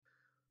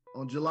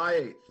On July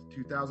 8th,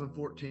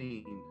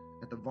 2014,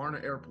 at the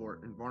Varna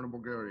airport in Varna,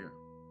 Bulgaria,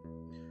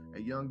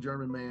 a young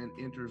German man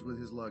enters with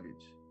his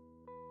luggage.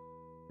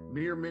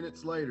 Mere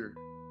minutes later,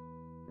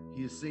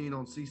 he is seen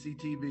on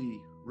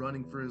CCTV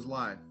running for his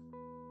life,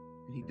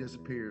 and he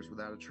disappears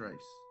without a trace.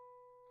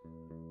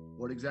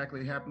 What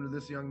exactly happened to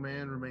this young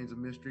man remains a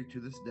mystery to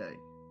this day.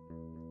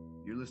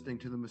 You're listening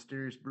to the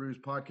Mysterious Brews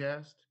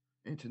podcast,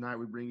 and tonight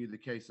we bring you the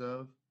case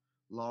of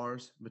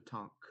Lars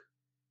Mettank.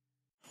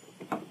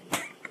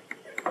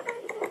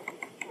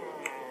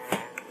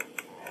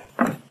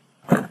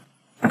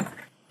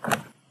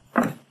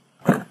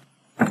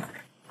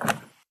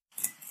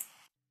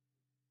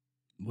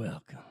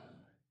 Welcome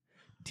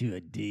to a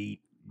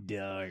deep,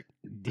 dark,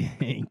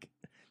 dank,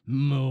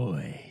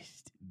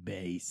 moist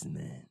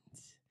basement.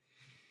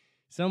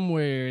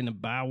 Somewhere in the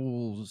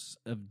bowels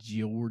of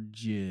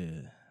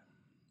Georgia.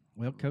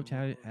 Well, Coach,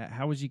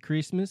 how was your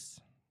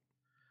Christmas?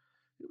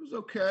 It was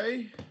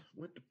okay.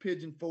 Went to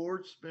Pigeon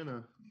Forge, spent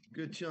a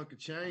good chunk of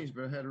change,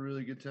 but I had a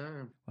really good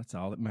time. That's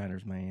all that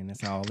matters, man.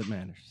 That's all that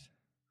matters.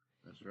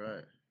 That's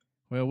right.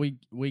 Well,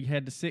 we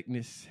had the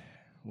sickness.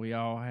 We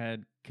all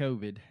had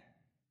COVID.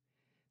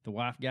 The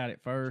wife got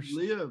it first. She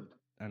lived.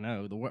 I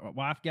know. The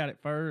wife got it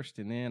first,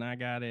 and then I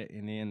got it,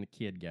 and then the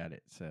kid got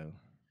it. So,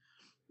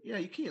 yeah,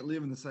 you can't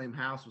live in the same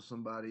house with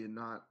somebody and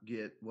not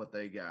get what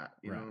they got.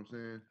 You know what I'm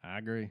saying? I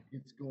agree.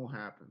 It's going to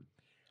happen.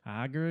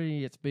 I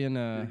agree. It's been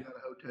We got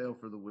a hotel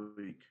for the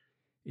week.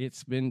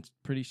 It's been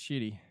pretty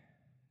shitty,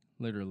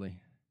 literally.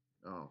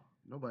 Oh,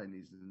 nobody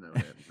needs to know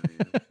that,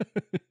 man.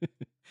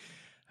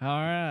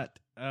 All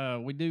right.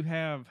 We do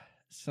have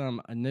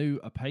some new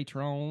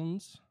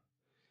patrons.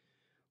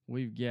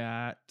 We've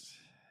got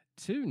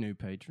 2 new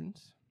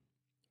patrons.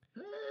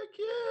 Heck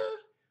yeah.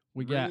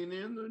 We Bringing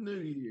in the new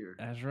year.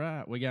 That's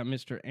right. We got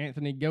Mr.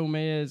 Anthony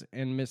Gomez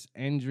and Miss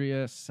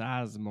Andrea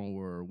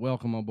Sizemore.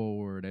 Welcome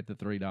aboard at the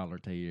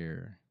 $3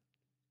 tier.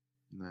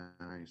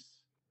 Nice.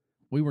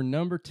 We were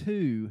number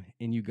 2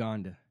 in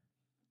Uganda.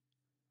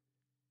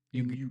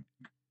 Uganda?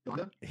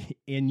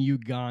 In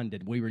Uganda.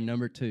 We were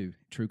number 2.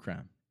 True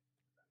crime.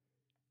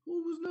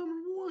 Who was number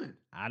 1?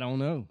 I don't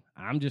know.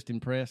 I'm just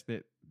impressed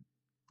that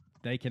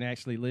they can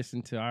actually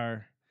listen to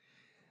our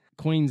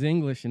Queen's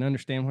English and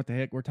understand what the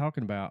heck we're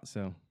talking about.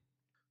 So,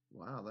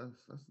 wow,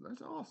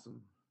 that's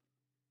awesome.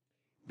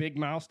 Big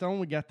milestone.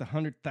 We got the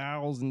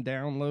 100,000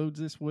 downloads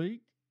this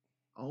week.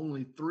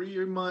 Only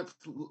 3 months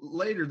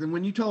later than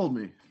when you told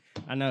me.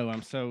 I know.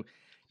 I'm so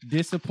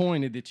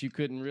disappointed that you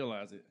couldn't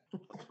realize it.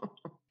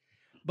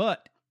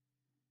 But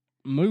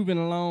moving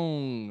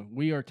along,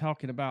 we are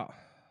talking about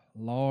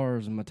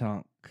Lars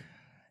Mettank,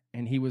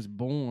 and he was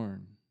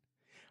born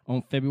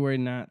on February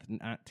 9th,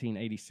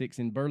 1986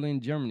 in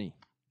Berlin, Germany.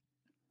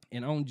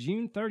 And on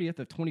June 30th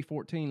of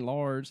 2014,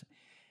 Lars,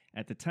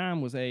 at the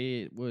time, was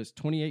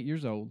 28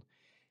 years old,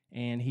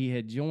 and he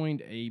had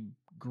joined a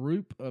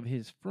group of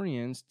his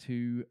friends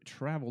to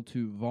travel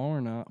to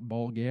Varna,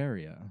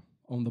 Bulgaria,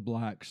 on the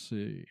Black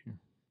Sea.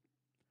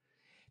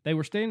 They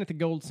were staying at the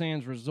Gold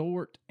Sands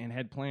Resort and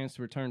had plans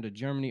to return to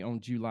Germany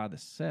on July the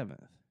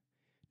 7th.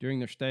 During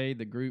their stay,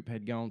 the group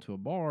had gone to a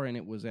bar, and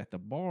it was at the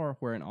bar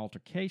where an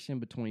altercation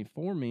between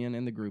 4 men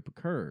and the group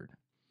occurred.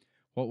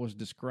 What was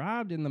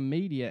described in the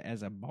media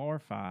as a bar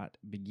fight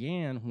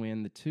began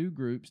when the 2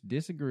 groups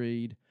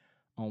disagreed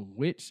on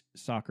which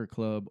soccer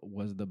club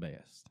was the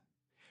best.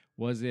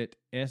 Was it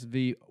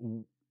SV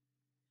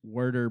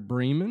Werder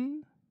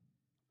Bremen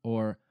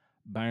or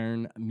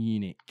Bayern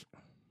Munich?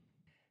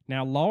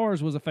 Now,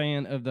 Lars was a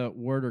fan of the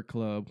Werder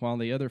club, while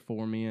the other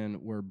 4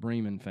 men were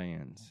Bremen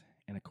fans.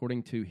 And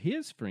according to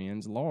his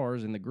friends,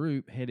 Lars and the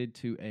group headed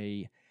to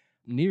a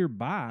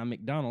nearby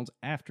McDonald's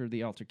after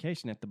the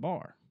altercation at the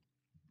bar.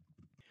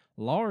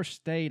 Lars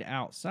stayed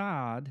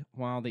outside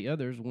while the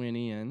others went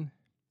in,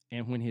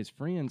 and when his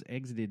friends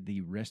exited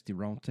the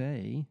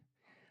restaurante,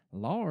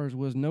 Lars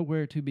was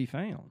nowhere to be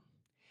found.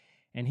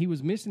 And he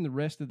was missing the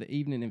rest of the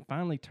evening and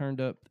finally turned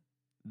up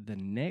the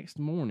next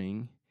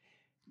morning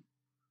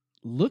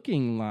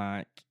looking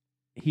like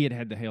he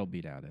had the hell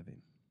beat out of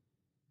him.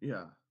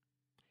 Yeah.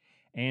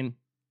 And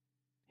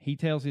he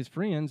tells his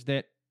friends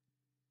that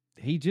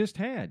he just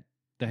had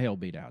the hell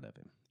beat out of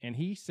him. And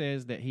he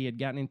says that he had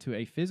gotten into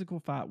a physical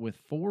fight with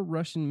 4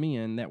 Russian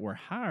men that were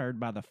hired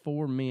by the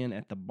 4 men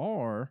at the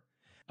bar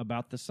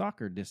about the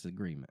soccer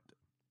disagreement.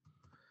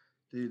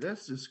 Dude,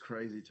 that's just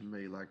crazy to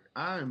me. Like,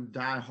 I am a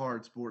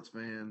diehard sports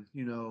fan.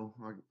 You know,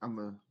 like, I'm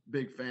a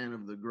big fan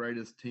of the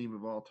greatest team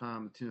of all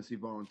time, the Tennessee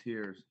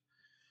Volunteers.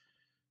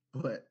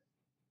 But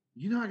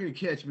you're not going to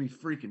catch me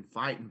freaking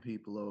fighting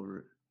people over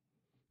it.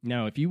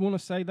 Now, if you want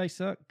to say they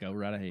suck, go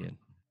right ahead.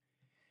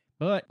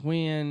 But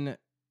when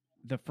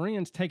the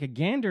friends take a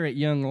gander at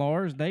young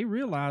Lars, they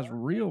realize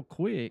real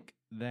quick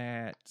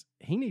that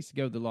he needs to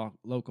go to the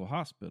local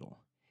hospital.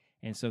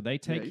 And so they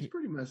take he's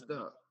pretty messed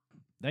up.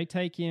 They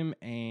take him,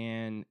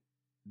 and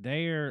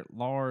there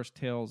Lars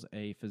tells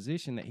a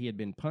physician that he had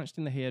been punched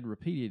in the head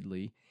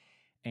repeatedly,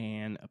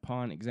 and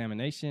upon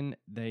examination,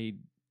 they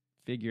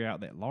figure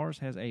out that Lars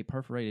has a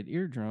perforated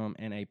eardrum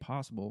and a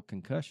possible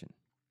concussion.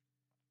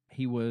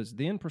 He was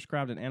then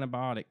prescribed an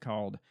antibiotic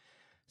called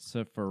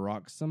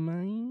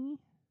cefuroximine.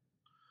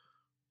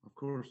 Of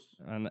course.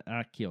 And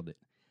I killed it.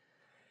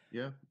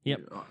 Yeah.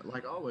 Yep.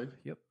 Like always.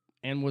 Yep.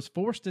 And was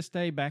forced to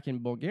stay back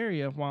in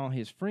Bulgaria while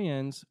his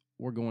friends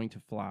were going to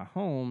fly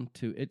home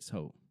to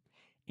Itzehoe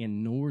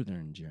in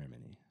northern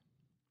Germany.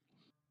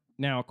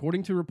 Now,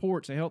 according to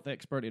reports, a health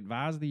expert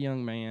advised the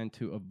young man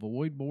to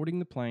avoid boarding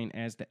the plane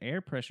as the air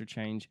pressure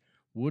change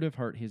would have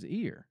hurt his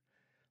ear.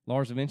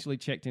 Lars eventually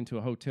checked into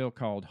a hotel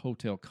called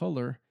Hotel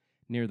Color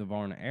near the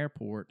Varna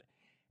airport,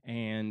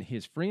 and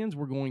his friends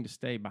were going to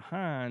stay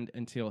behind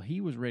until he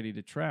was ready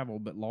to travel,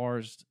 but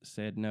Lars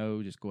said,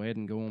 no, just go ahead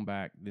and go on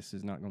back. This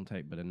is not going to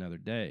take but another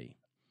day.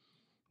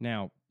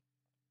 Now,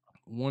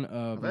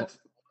 that's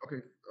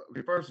okay.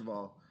 First of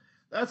all,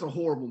 that's a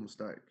horrible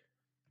mistake.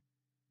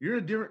 You're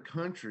in a different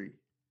country.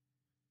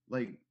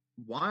 Like,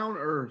 why on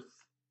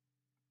earth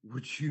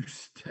would you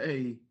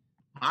stay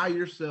by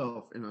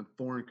yourself in a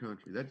foreign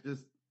country? That's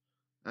just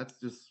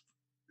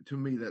to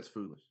me, that's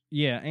foolish.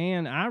 Yeah,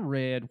 and I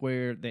read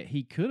where that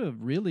he could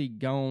have really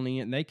gone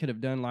in. They could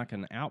have done like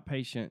an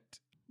outpatient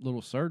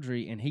little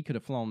surgery, and he could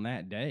have flown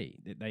that day.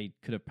 That they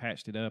could have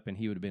patched it up, and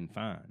he would have been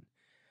fine.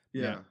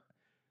 Yeah, now,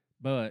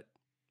 but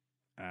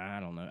I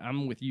don't know.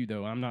 I'm with you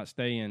though. I'm not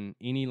staying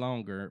any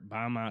longer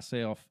by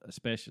myself,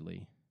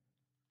 especially.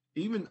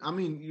 Even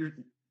you're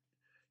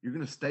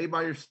going to stay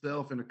by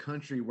yourself in a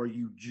country where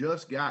you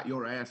just got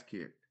your ass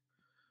kicked.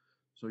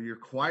 So you're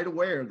quite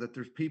aware that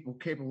there's people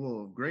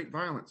capable of great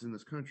violence in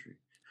this country.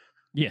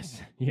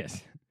 Yes.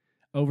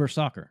 Over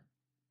soccer.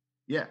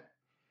 Yeah.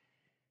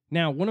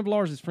 Now, one of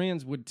Lars's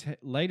friends would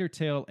later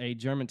tell a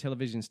German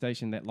television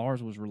station that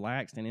Lars was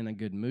relaxed and in a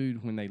good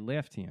mood when they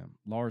left him.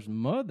 Lars'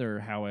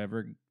 mother,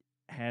 however,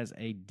 has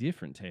a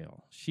different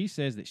tale. She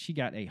says that she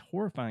got a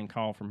horrifying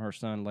call from her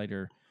son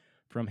later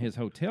from his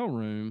hotel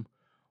room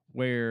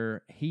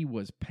where he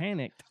was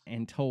panicked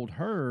and told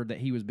her that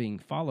he was being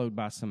followed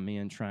by some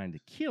men trying to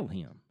kill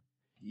him.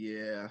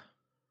 Yeah,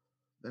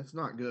 that's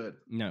not good.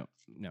 No.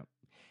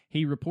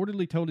 He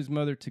reportedly told his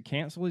mother to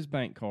cancel his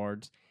bank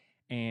cards,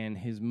 and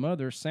his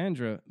mother,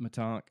 Sandra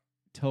Mettank,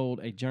 told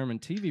a German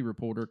TV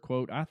reporter,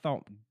 quote, I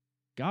thought,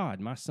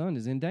 God, my son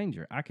is in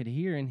danger. I could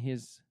hear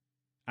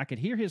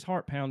his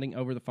heart pounding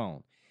over the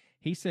phone.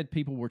 He said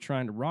people were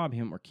trying to rob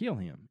him or kill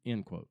him,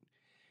 end quote.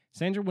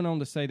 Sandra went on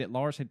to say that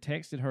Lars had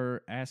texted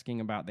her asking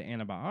about the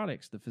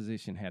antibiotics the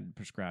physician had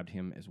prescribed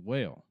him as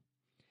well.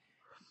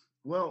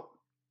 Well,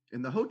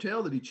 and the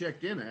hotel that he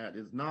checked in at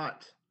is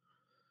not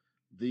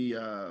the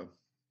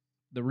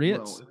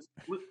Ritz?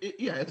 Well,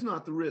 it's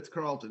not the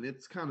Ritz-Carlton.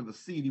 It's kind of a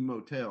seedy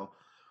motel.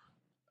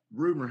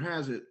 Rumor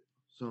has it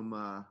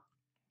some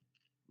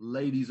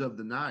ladies of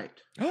the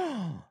night.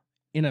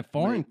 In a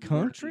foreign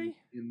country?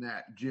 In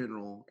that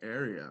general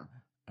area.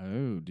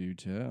 Oh, do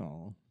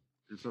tell.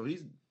 And so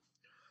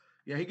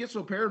he gets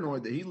so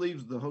paranoid that he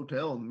leaves the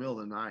hotel in the middle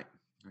of the night.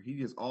 He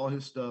gets all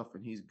his stuff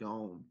and he's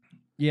gone.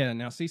 Yeah,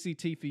 now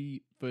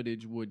CCTV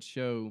footage would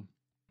show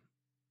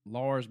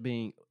Lars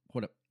being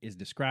what is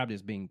described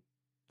as being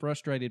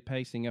frustrated,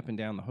 pacing up and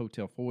down the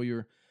hotel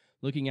foyer,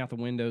 looking out the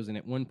windows, and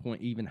at one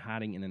point even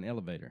hiding in an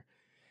elevator.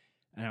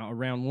 Now,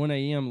 around 1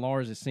 a.m.,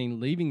 Lars is seen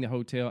leaving the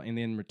hotel and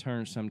then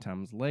returns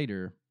sometimes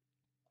later.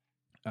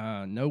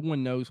 No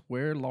one knows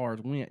where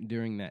Lars went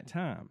during that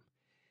time.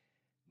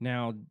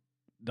 Now,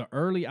 the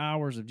early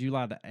hours of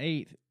July the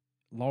 8th,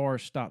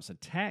 Lars stops a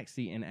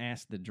taxi and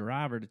asks the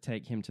driver to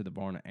take him to the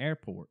Varna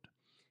airport.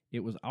 It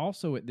was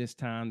also at this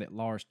time that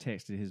Lars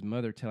texted his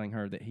mother telling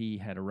her that he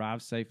had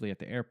arrived safely at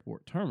the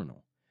airport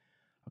terminal.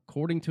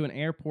 According to an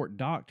airport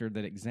doctor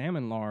that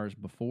examined Lars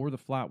before the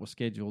flight was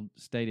scheduled,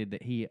 stated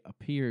that he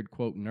appeared,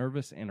 quote,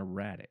 nervous and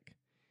erratic.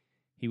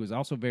 He was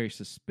also very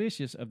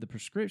suspicious of the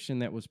prescription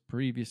that was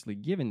previously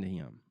given to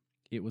him.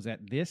 It was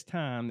at this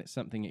time that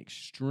something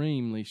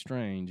extremely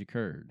strange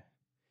occurred.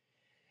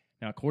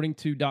 Now, according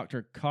to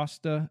Dr.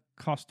 Kosta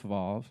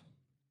Kostovov,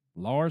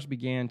 Lars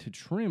began to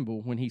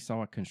tremble when he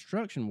saw a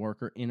construction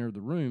worker enter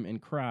the room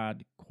and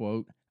cried,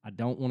 quote, I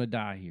don't want to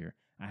die here.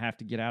 I have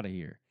to get out of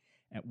here.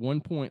 At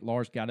one point,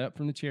 Lars got up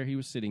from the chair he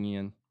was sitting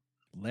in,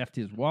 left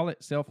his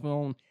wallet, cell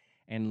phone,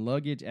 and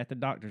luggage at the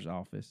doctor's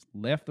office,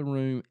 left the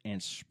room,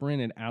 and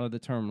sprinted out of the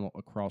terminal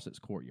across its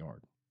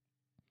courtyard.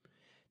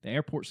 The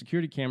airport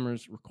security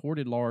cameras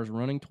recorded Lars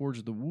running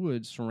towards the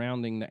woods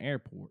surrounding the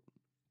airport.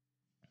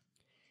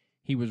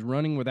 He was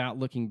running without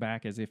looking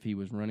back as if he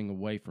was running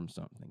away from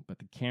something, but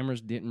the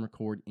cameras didn't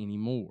record any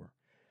more.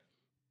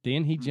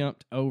 Then he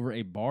jumped over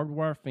a barbed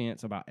wire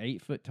fence about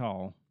 8 foot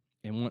tall,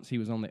 and once he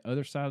was on the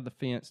other side of the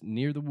fence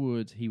near the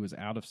woods, he was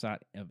out of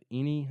sight of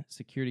any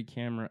security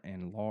camera,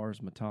 and Lars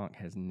Mettank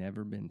has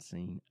never been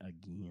seen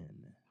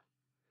again.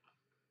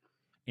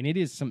 And it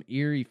is some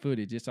eerie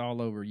footage. It's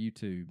all over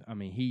YouTube. I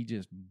mean, he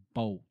just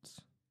bolts.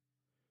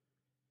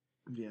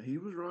 Yeah, he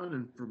was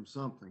running from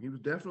something. He was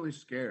definitely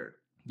scared.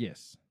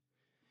 Yes.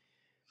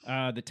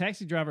 The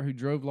taxi driver who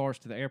drove Lars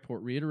to the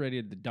airport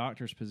reiterated the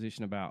doctor's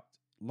position about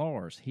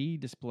Lars. He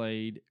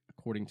displayed,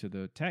 according to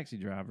the taxi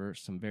driver,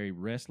 some very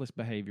restless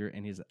behavior,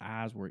 and his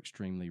eyes were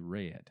extremely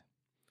red.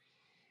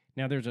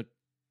 Now, there's a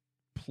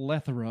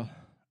plethora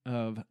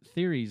of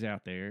theories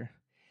out there,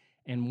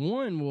 and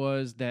one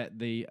was that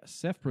the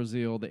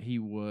cefprozil that he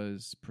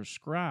was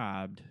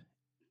prescribed,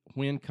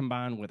 when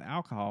combined with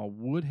alcohol,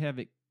 would have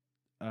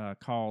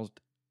caused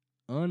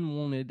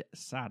unwanted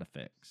side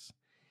effects,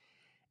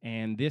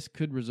 and this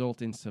could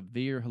result in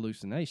severe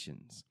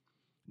hallucinations.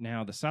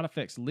 Now, the side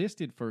effects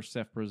listed for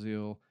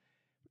cefprozil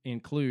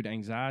include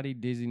anxiety,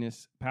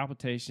 dizziness,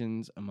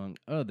 palpitations, among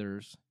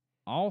others.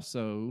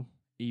 Also,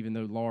 even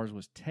though Lars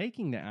was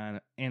taking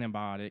the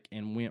antibiotic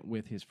and went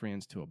with his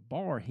friends to a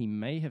bar, he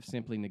may have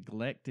simply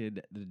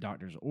neglected the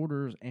doctor's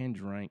orders and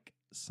drank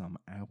some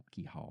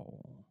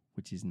alcohol,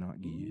 which is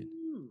not good.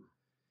 Ooh.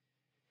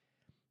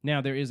 Now,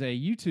 there is a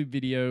YouTube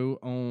video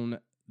on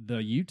the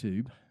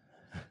YouTube.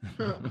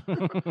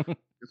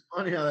 It's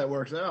funny how that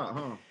works out,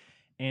 huh?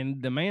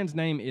 And the man's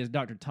name is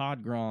Dr.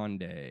 Todd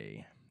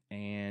Grande,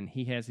 and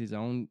he has his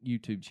own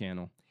YouTube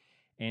channel.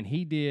 And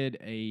he did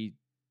a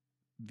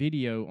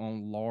video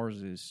on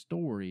Lars's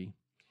story,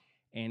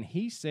 and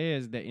he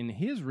says that in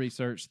his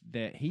research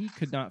that he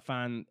could not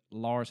find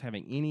Lars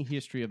having any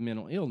history of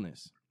mental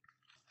illness.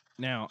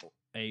 Now,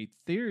 a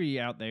theory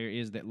out there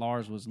is that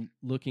Lars was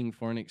looking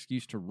for an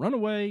excuse to run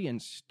away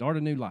and start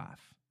a new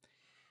life.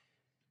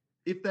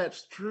 If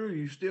that's true,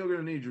 you're still going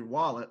to need your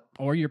wallet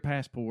Or your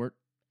passport.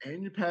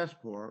 and your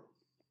passport.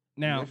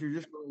 Now, If you're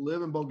just going to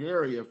live in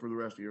Bulgaria for the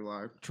rest of your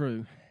life.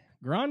 true.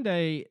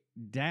 Grande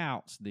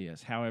doubts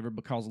this, however,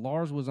 because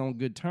Lars was on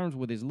good terms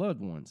with his loved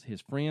ones. His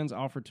friends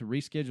offered to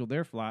reschedule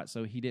their flight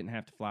so he didn't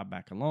have to fly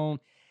back alone,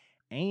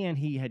 and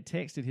he had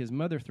texted his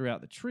mother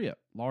throughout the trip.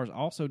 Lars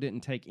also didn't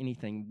take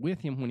anything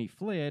with him when he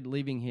fled,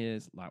 leaving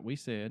his, like we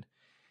said,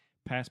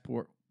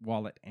 passport,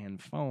 wallet,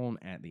 and phone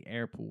at the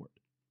airport.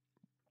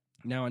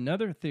 Now,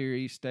 another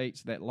theory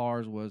states that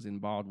Lars was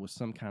involved with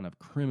some kind of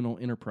criminal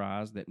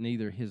enterprise that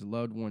neither his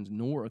loved ones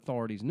nor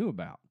authorities knew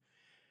about,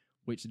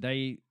 which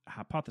they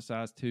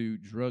hypothesized to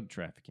drug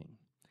trafficking.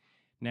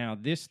 Now,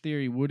 this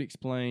theory would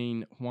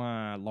explain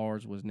why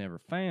Lars was never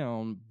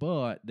found,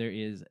 but there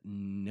is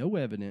no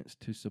evidence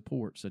to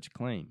support such a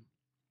claim.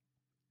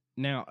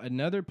 Now,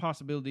 another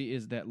possibility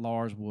is that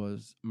Lars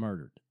was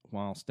murdered.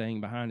 While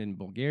staying behind in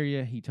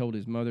Bulgaria, he told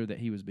his mother that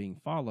he was being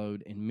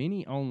followed, and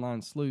many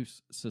online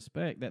sleuths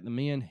suspect that the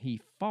men he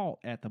fought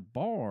at the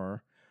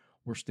bar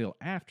were still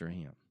after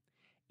him.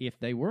 If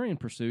they were in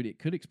pursuit, it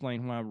could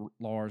explain why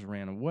Lars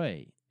ran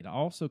away. It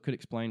also could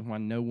explain why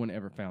no one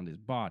ever found his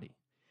body.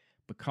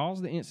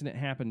 Because the incident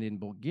happened in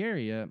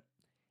Bulgaria,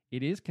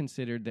 it is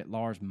considered that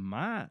Lars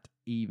might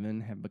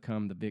even have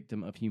become the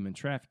victim of human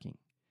trafficking.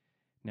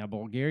 Now,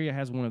 Bulgaria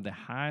has one of the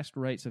highest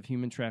rates of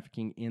human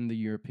trafficking in the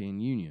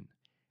European Union.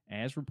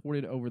 As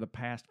reported over the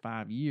past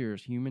 5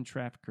 years, human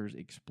traffickers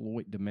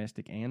exploit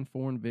domestic and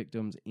foreign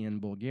victims in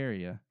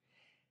Bulgaria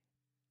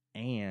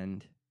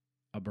and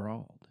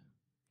abroad.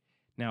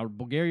 Now,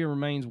 Bulgaria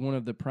remains one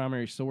of the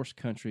primary source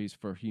countries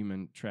for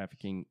human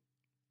trafficking.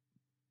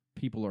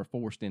 People are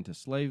forced into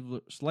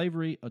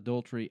slavery,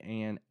 adultery,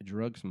 and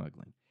drug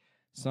smuggling.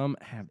 Some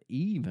have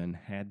even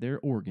had their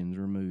organs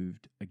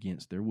removed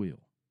against their will.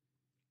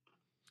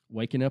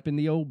 Waking up in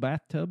the old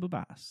bathtub of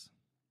ice.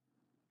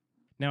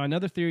 Now,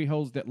 another theory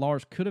holds that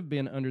Lars could have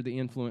been under the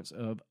influence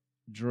of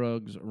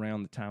drugs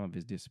around the time of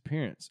his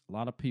disappearance. A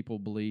lot of people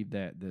believe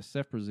that the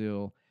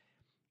cefprozil,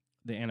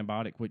 the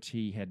antibiotic which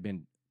he had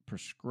been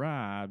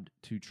prescribed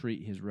to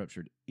treat his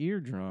ruptured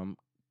eardrum,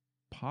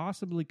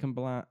 possibly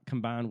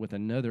combined with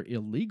another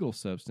illegal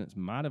substance,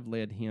 might have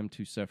led him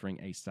to suffering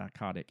a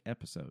psychotic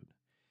episode.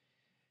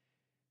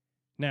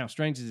 Now,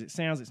 strange as it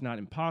sounds, it's not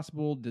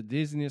impossible. The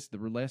dizziness, the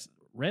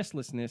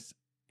restlessness,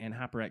 and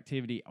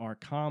hyperactivity are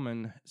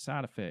common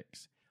side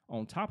effects.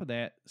 On top of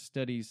that,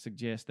 studies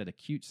suggest that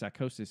acute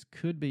psychosis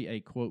could be a,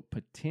 quote,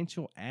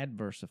 potential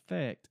adverse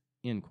effect,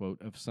 end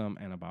quote, of some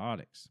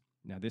antibiotics.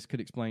 Now, this could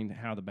explain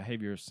how the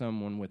behavior of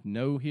someone with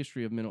no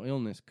history of mental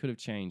illness could have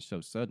changed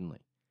so suddenly.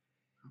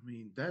 I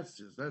mean, that's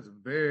a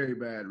very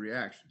bad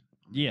reaction.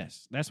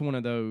 Yes, that's one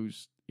of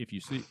those. If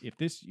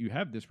you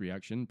have this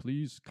reaction,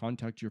 please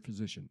contact your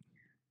physician.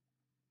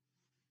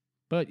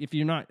 But if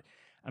you're not,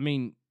 I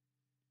mean,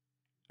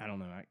 I don't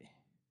know.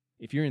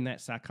 If you're in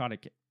that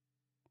psychotic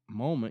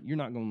moment, you're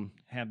not going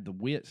to have the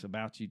wits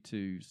about you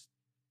to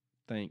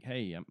think,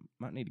 hey, I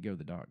might need to go to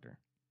the doctor.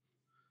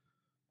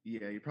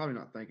 Yeah, you're probably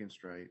not thinking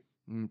straight.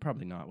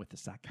 Probably not with the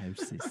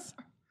psychosis.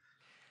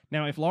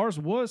 Now, if Lars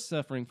was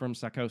suffering from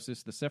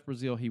psychosis, the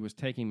cefprozil he was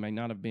taking may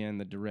not have been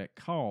the direct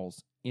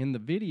cause. In the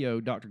video,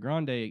 Dr.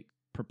 Grande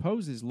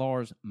proposes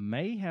Lars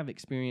may have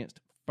experienced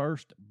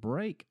first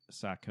break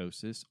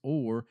psychosis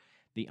or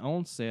the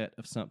onset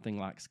of something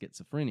like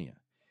schizophrenia.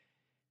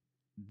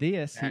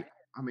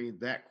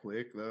 That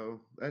quick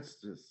though. That's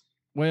just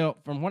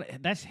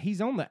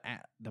he's on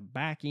the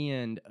back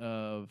end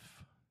of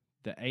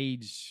the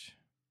age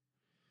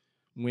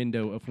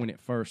window of when it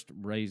first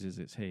raises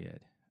its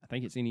head. I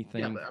think it's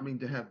anything. Yeah, but I mean,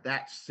 to have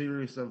that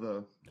serious of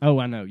a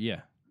I know,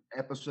 yeah,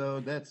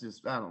 episode, that's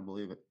just, I don't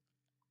believe it.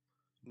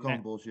 I'm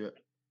calling bullshit.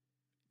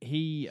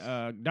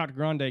 Dr.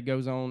 Grande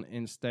goes on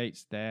and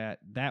states that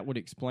would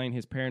explain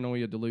his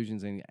paranoia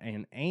delusions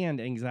and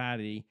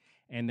anxiety,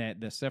 and that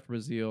the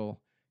cephaloprazole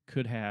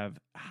could have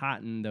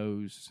heightened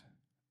those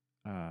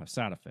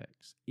side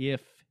effects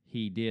if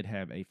he did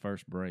have a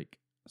first break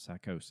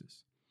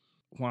psychosis.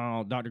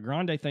 While Dr.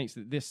 Grande thinks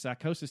that this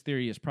psychosis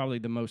theory is probably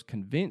the most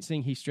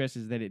convincing, he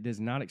stresses that it does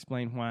not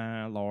explain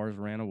why Lars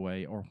ran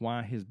away or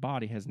why his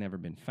body has never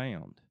been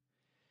found.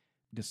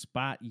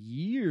 Despite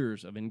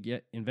years of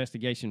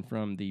investigation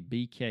from the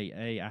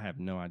BKA, I have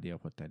no idea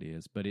what that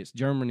is, but it's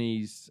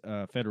Germany's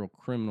Federal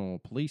Criminal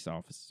Police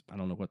Office. I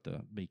don't know what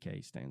the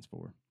BK stands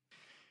for.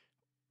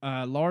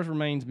 Lars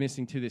remains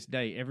missing to this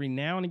day. Every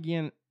now and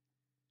again,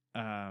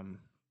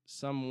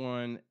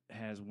 someone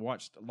has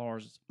watched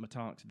Lars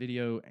Mettank's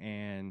video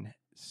and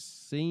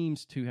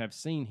seems to have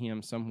seen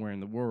him somewhere in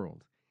the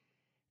world.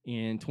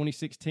 In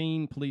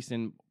 2016, police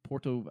in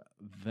Porto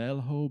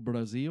Velho,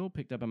 Brazil,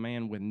 picked up a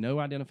man with no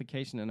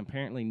identification and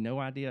apparently no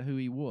idea who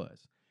he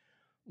was.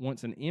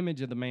 Once an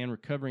image of the man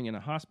recovering in a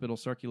hospital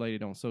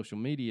circulated on social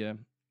media,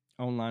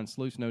 online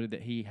sleuths noted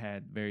that he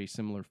had very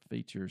similar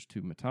features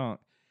to Mettank,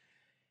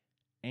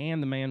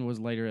 and the man was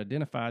later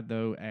identified,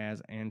 though,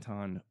 as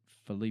Anton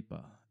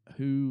Filipa,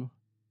 who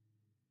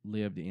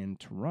lived in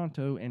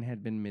Toronto and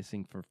had been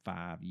missing for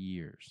 5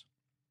 years.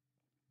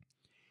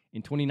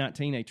 In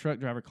 2019, a truck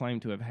driver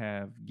claimed to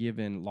have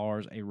given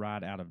Lars a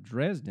ride out of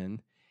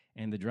Dresden,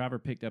 and the driver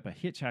picked up a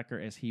hitchhiker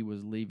as he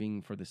was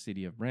leaving for the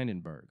city of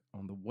Brandenburg.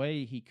 On the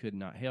way, he could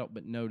not help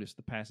but notice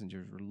the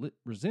passenger's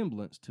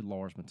resemblance to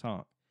Lars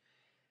Mettank.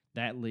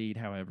 That lead,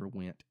 however,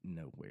 went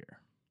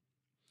nowhere.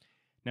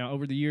 Now,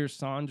 over the years,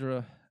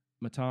 Sandra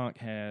Mettank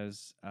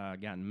has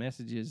gotten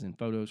messages and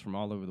photos from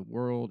all over the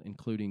world,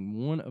 including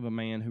one of a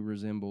man who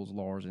resembles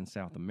Lars in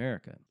South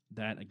America.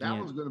 That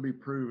was going to be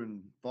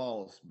proven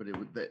false, but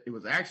it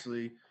was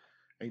actually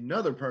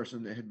another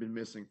person that had been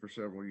missing for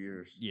several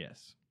years.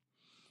 Yes.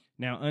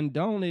 Now,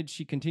 undaunted,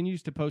 she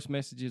continues to post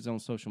messages on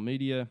social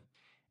media,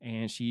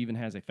 and she even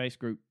has a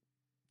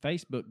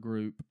Facebook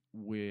group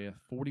with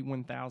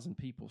 41,000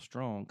 people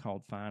strong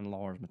called Find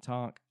Lars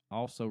Mettank,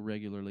 also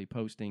regularly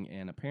posting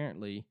and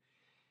apparently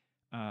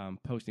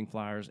posting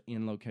flyers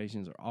in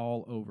locations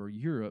all over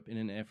Europe in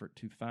an effort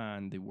to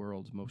find the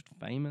world's most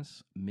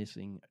famous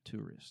missing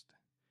tourist.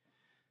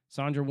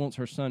 Sandra wants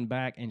her son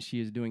back, and she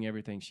is doing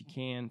everything she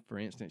can. For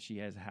instance, she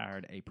has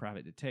hired a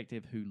private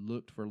detective who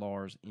looked for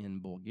Lars in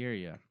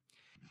Bulgaria.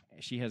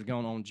 She has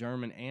gone on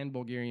German and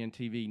Bulgarian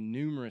TV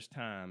numerous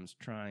times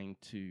trying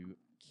to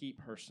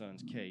keep her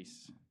son's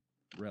case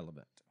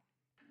relevant.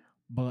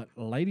 But,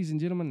 ladies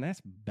and gentlemen,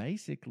 that's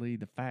basically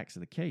the facts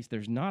of the case.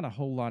 There's not a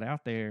whole lot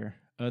out there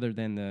other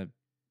than the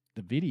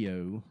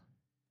video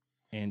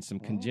and some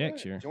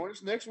conjecture. Right. Join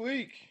us next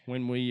week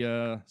when we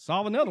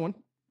solve another one.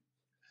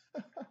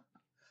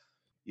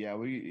 Yeah,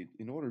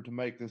 in order to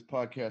make this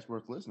podcast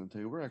worth listening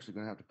to, we're actually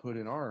going to have to put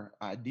in our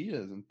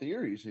ideas and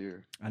theories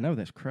here. I know,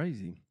 that's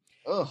crazy.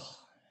 Ugh.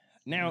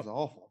 Now, it's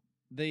awful.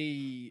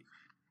 I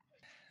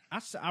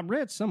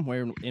read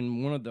somewhere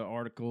in one of the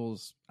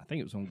articles, I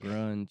think it was on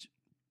Grudge,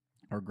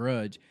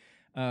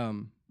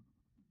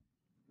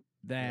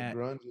 that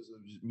grunge is a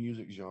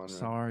music genre.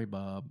 Sorry,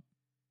 Bob.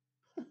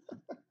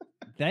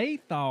 They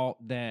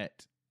thought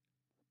that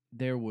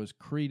there was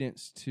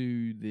credence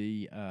to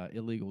the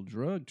illegal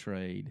drug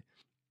trade,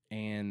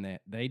 and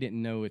that they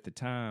didn't know at the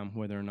time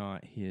whether or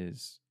not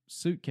his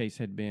suitcase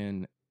had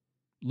been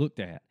looked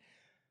at.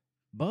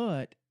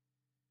 But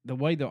the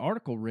way the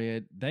article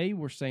read, they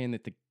were saying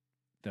that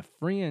the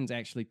friends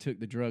actually took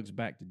the drugs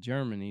back to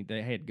Germany.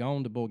 They had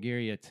gone to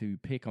Bulgaria to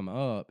pick them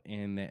up,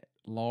 and that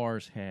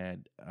Lars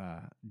had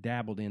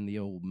dabbled in the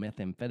old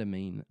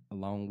methamphetamine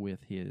along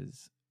with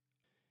his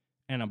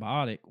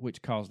antibiotic,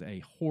 which caused a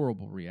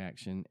horrible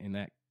reaction, and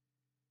that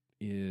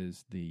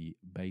is the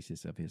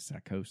basis of his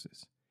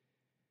psychosis.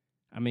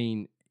 I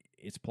mean,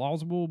 it's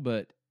plausible,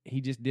 but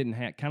he just didn't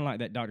have, kind of like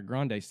that Dr.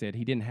 Grande said,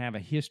 he didn't have a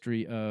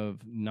history of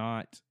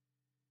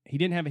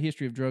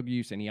drug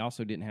use, and he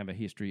also didn't have a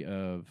history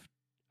of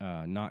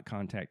not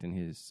contacting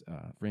his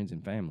friends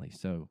and family.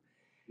 So,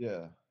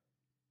 yeah,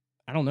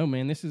 I don't know,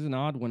 man. This is an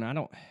odd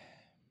one.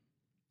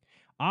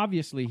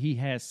 Obviously, he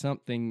has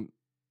something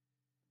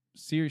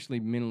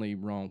seriously mentally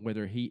wrong,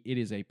 whether it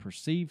is a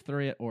perceived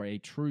threat or a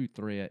true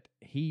threat.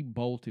 He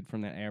bolted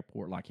from that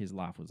airport like his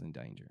life was in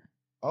danger.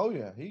 Oh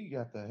yeah, he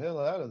got the hell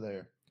out of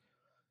there.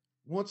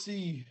 Once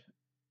he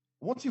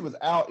was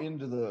out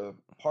into the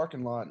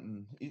parking lot,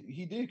 and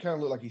he did kind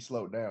of look like he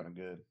slowed down a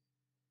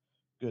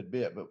good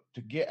bit, but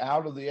to get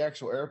out of the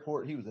actual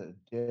airport, he was a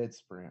dead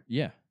sprint.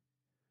 Yeah.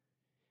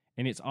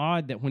 And it's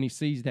odd that when he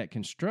sees that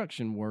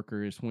construction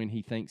worker is when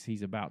he thinks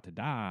he's about to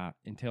die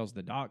and tells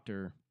the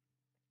doctor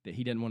that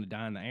he doesn't want to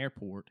die in the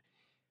airport.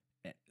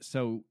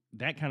 So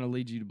that kind of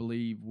leads you to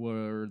believe,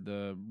 were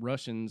the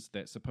Russians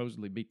that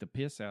supposedly beat the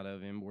piss out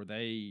of him, were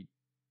they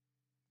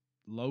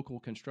local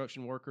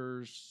construction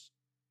workers,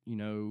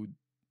 or...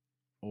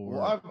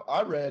 Well,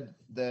 I read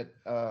that,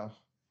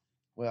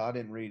 I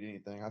didn't read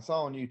anything. I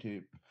saw on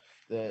YouTube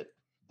that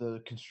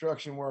the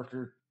construction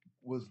worker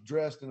was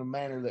dressed in a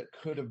manner that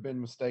could have been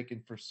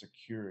mistaken for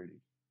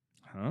security.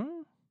 Huh?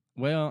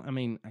 Well, I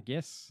mean, I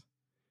guess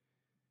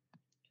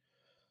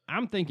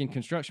I'm thinking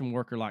construction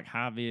worker like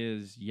high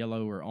vis,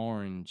 yellow or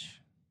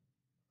orange.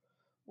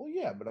 Well,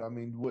 yeah, but I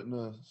mean,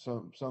 wouldn't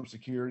some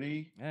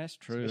security, That's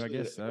true. I especially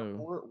at guess the so.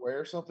 airport,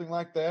 wear something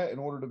like that in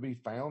order to be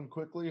found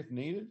quickly if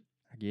needed?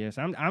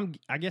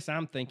 I guess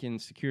I'm thinking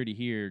security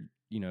here,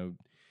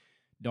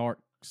 dark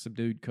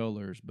subdued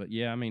colors, but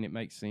yeah, I mean it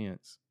makes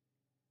sense.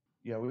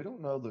 Yeah, we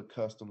don't know the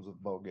customs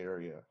of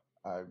Bulgaria.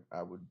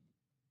 I would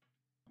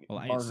Well,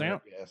 burner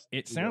a guess.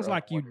 it Either sounds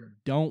like you unaware.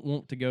 don't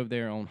want to go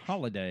there on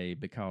holiday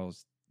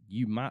because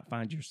you might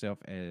find yourself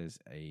as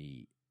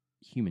a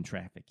human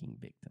trafficking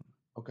victim.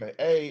 Okay,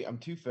 A, I'm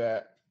too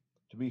fat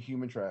to be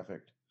human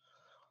trafficked.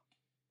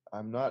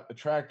 I'm not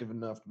attractive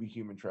enough to be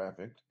human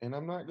trafficked, and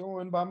I'm not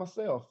going by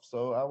myself.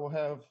 So I will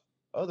have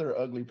other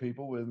ugly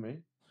people with me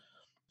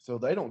so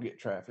they don't get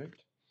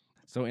trafficked.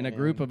 So in a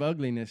group of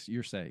ugliness,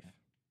 you're safe.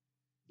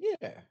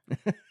 Yeah. I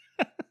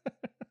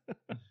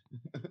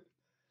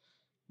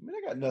mean,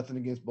 I got nothing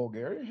against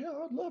Bulgaria.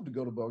 Hell, I'd love to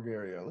go to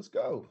Bulgaria. Let's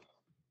go.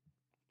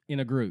 In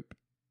a group.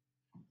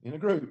 In a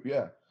group,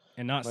 yeah.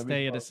 And not Maybe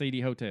stay at a seedy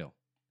hotel.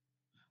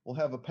 We'll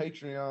have a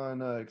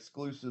Patreon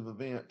exclusive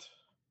event,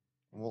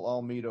 and we'll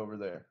all meet over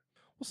there.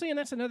 Well, see, and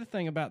that's another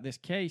thing about this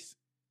case.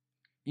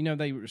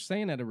 They were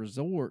staying at a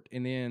resort,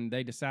 and then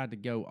they decide to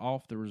go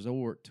off the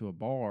resort to a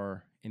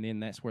bar, and then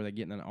that's where they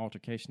get in an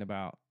altercation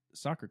about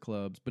soccer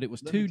clubs. But it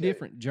was two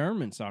different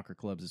German soccer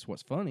clubs. Is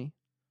what's funny.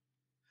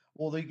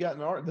 Well, they got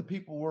the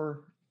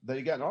people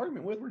they got an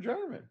argument with were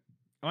German.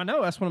 I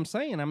know, that's what I'm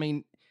saying. I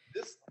mean,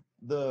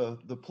 the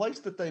place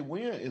that they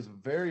went is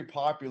a very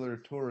popular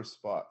tourist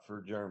spot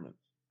for Germans.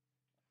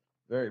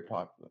 Very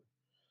popular.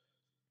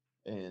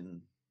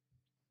 And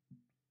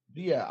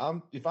yeah,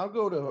 if I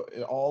go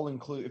to all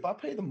include, if I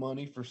pay the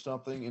money for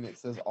something and it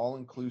says all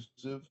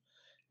inclusive,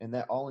 and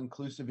that all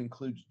inclusive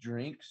includes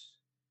drinks,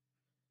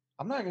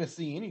 I'm not going to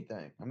see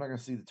anything. I'm not going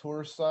to see the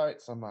tourist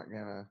sites. I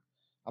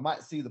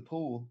might see the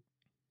pool,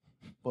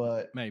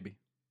 but maybe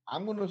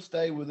I'm going to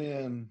stay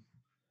within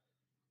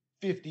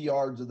 50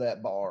 yards of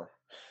that bar.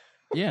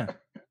 Yeah.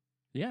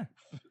 Yeah.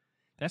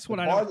 That's what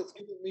the bar that's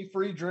giving me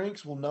free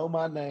drinks will know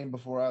my name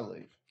before I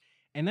leave.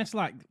 And that's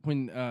like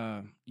when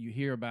you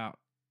hear about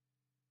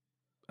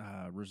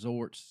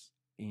resorts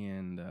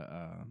in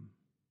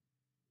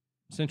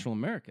Central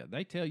America.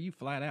 They tell you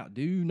flat out,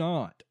 do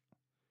not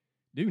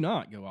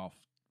go off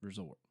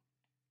resort.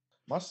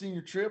 My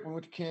senior trip, we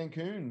went to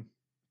Cancun.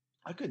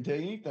 I couldn't tell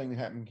you anything that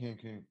happened in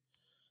Cancun.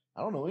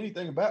 I don't know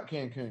anything about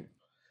Cancun.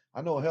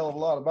 I know a hell of a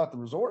lot about the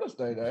resort I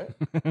stayed at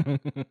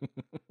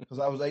because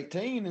I was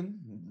 18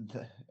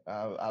 and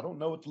I don't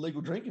know what the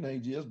legal drinking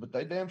age is, but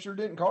they damn sure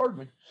didn't card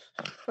me.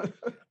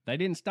 They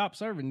didn't stop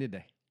serving, did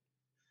they?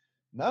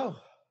 No,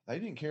 they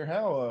didn't care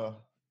how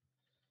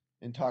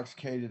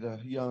intoxicated a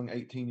young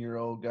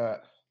 18-year-old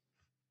got.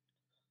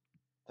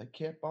 They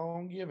kept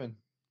on giving.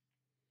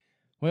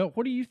 Well,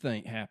 what do you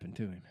think happened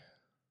to him?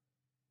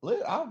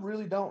 I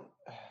really don't.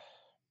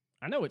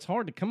 I know it's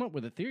hard to come up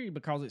with a theory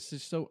because it's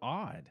just so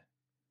odd.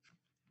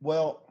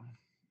 Well,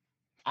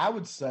 I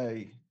would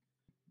say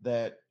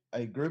that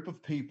a group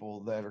of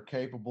people that are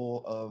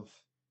capable of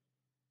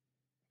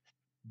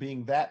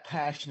being that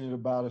passionate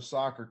about a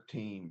soccer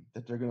team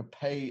that they're going to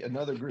pay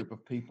another group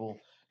of people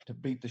to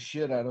beat the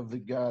shit out of the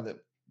guy that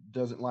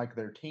doesn't like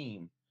their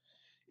team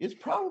is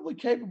probably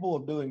capable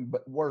of doing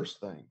worse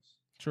things.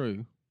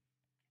 True.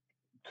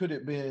 Could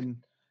it been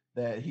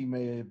that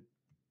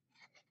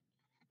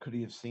could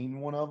he have seen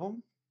one of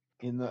them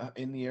in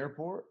the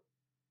airport?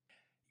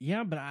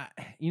 Yeah, but I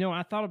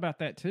thought about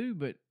that too,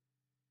 but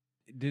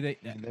do they?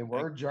 And they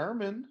were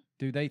German.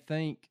 Do they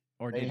think,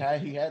 or they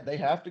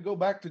have to go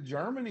back to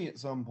Germany at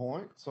some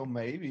point, so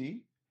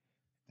maybe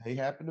they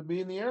happen to be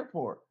in the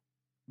airport.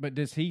 But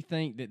does he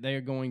think that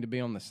they're going to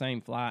be on the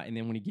same flight, and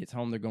then when he gets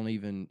home, it's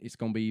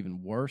going to be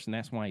even worse, and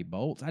that's why he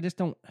bolts? I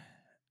don't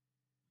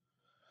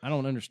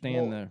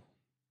understand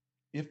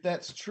If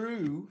that's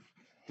true,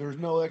 there's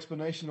no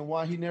explanation of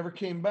why he never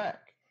came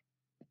back.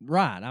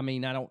 Right. I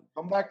mean, I don't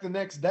come back the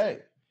next day.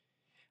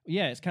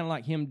 Yeah, it's kind of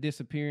like him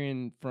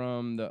disappearing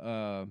from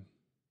the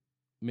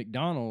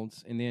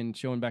McDonald's and then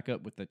showing back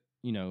up with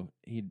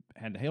he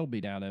had the hell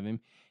beat out of him.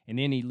 And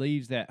then he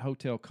leaves that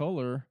Hotel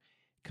Kohler,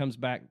 comes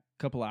back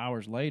a couple of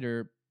hours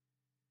later.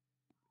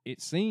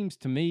 It seems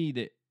to me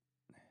that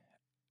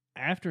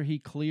after he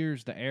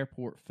clears the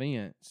airport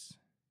fence,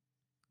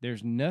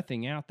 there's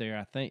nothing out there.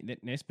 I think that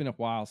it's been a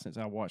while since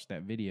I watched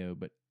that video,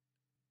 but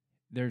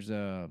there's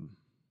I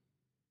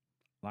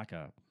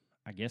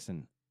guess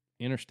an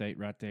interstate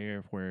right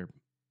there where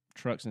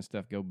trucks and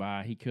stuff go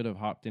by. He could have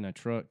hopped in a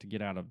truck to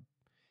get out of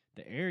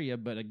the area,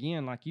 but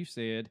again, like you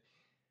said,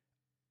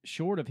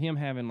 short of him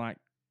having like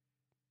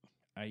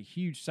a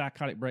huge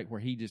psychotic break where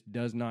he just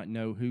does not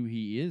know who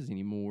he is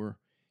anymore,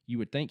 you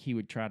would think he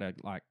would try to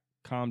like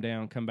calm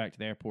down, come back to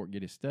the airport,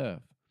 get his stuff.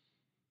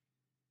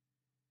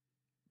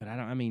 But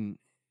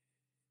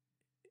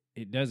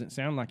it doesn't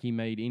sound like he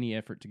made any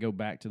effort to go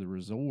back to the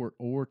resort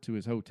or to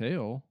his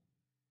hotel.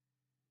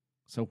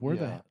 So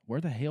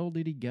where the hell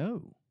did he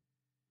go?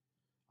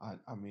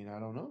 I mean, I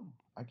don't know.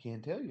 I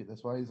can't tell you.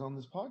 That's why he's on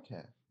this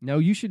podcast. No,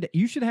 you should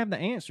have the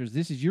answers.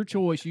 This is your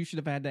choice. You should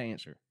have had the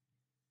answer.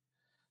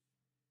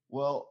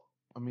 Well,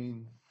 I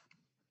mean,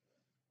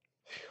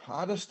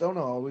 I just don't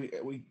know.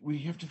 We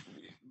have to,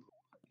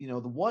 the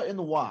what and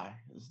the why.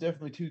 It's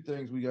definitely two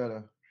things we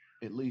gotta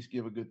at least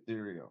give a good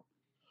theory on.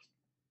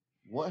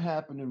 What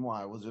happened and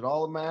why? Was it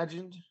all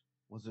imagined?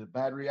 Was it a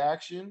bad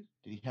reaction?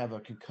 Did he have a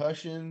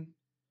concussion?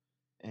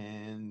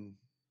 And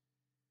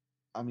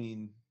I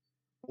mean,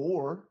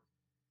 or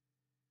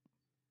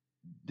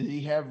did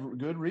he have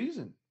good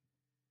reason?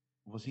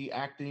 Was he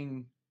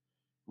acting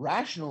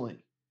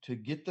rationally to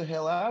get the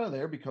hell out of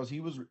there because he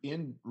was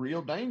in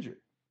real danger?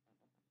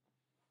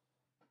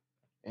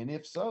 And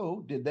if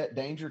so, did that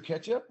danger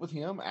catch up with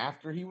him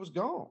after he was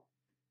gone?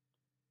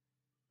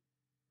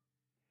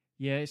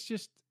 Yeah, it's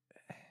just,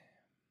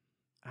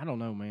 I don't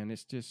know, man.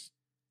 It's just,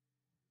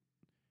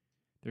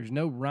 there's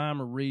no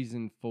rhyme or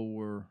reason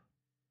for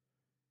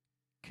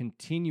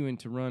continuing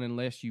to run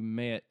unless you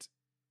met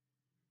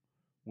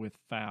with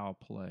foul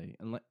play.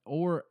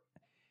 Or,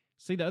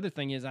 see, the other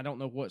thing is, I don't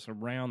know what's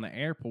around the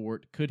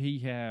airport. Could he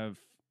have,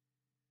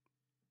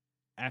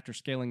 after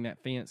scaling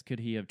that fence, could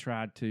he have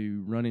tried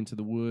to run into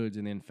the woods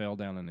and then fell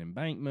down an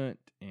embankment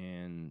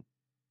and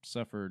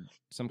suffered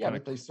some kind of... Yeah,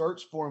 but they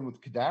searched for him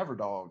with cadaver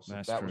dogs.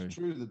 That's if that true. was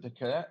true, that the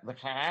cadaver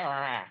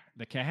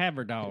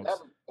dogs.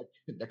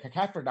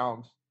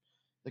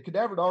 The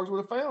cadaver dogs would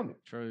have found him.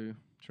 True.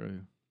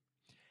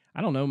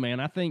 I don't know, man.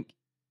 I think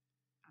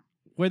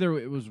whether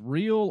it was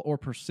real or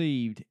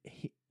perceived,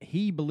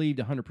 he believed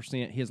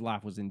 100% his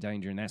life was in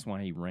danger, and that's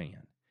why he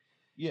ran.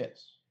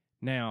 Yes.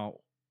 Now,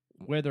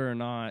 whether or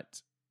not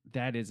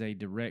that is a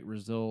direct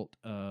result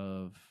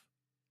of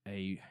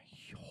a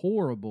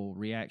horrible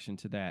reaction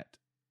to that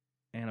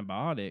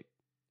antibiotic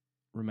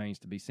remains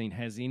to be seen.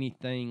 Has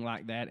anything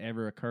like that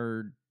ever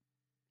occurred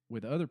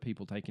with other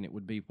people taking it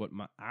would be what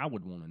I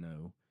would want to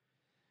know.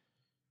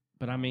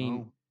 But I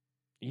mean,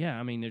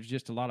 there's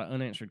just a lot of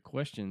unanswered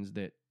questions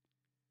that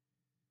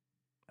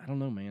I don't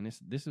know, man.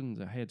 This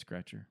isn't a head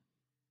scratcher.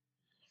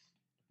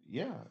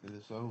 Yeah,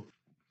 so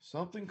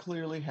something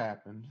clearly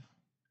happened,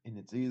 and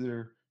it's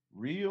either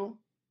real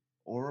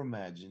or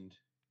imagined.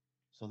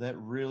 So that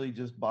really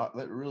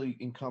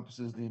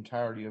encompasses the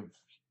entirety of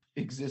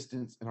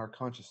existence and our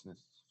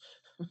consciousness.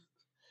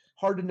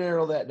 Hard to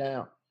narrow that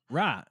down.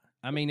 Right.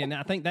 I mean, and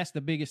I think that's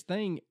the biggest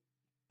thing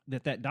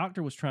that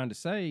doctor was trying to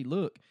say.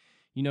 Look,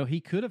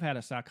 he could have had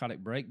a psychotic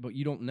break, but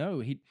you don't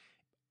know.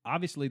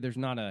 Obviously there's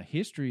not a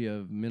history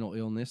of mental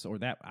illness, or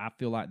that I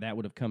feel like that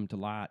would have come to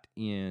light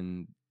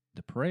in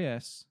the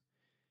press.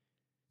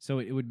 So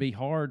it would be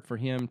hard for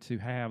him to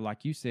have,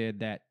 like you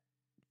said, that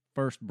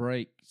first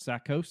break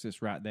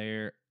psychosis right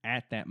there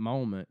at that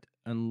moment,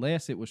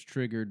 unless it was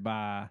triggered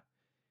by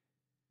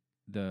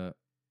the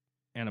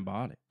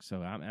antibiotic.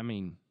 So, I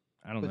mean,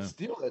 I don't know. But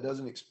still, that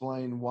doesn't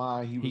explain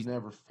why he was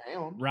never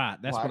found. Right.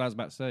 That's what I was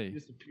about to say. He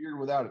disappeared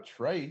without a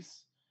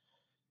trace.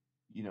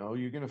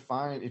 You're going to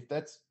find,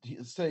 let's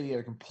say he had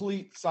a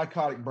complete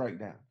psychotic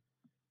breakdown,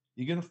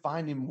 you're going to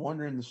find him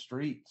wandering the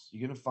streets.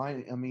 You're going to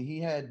find,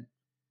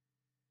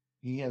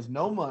 he has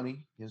no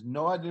money. He has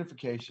no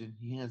identification.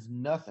 He has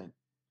nothing,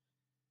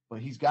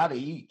 but he's got to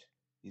eat.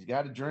 He's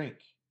got to drink.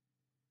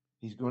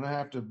 He's going to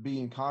have to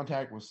be in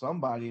contact with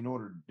somebody in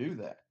order to do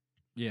that.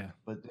 Yeah.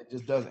 But it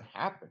just doesn't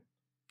happen.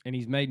 And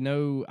I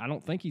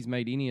don't think he's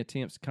made any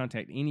attempts to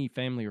contact any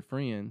family or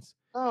friends.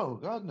 Oh,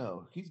 God,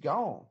 no. He's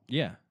gone.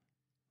 Yeah.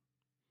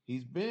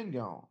 He's been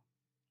gone.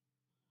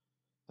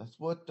 That's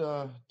what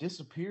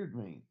disappeared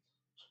means.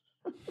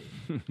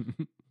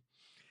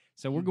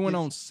 So we're going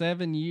on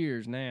 7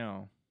 years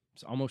now.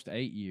 It's almost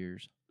 8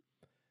 years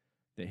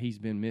that he's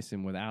been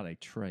missing without a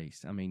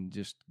trace. I mean,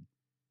 just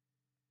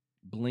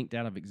blinked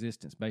out of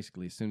existence,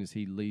 basically, as soon as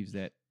he leaves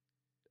that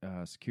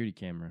security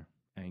camera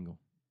angle.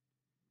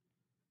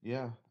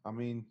 Yeah, I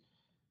mean,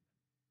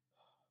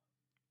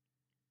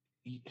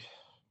 it's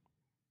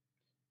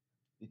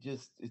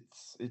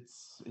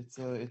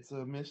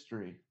a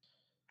mystery.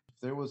 If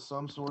there was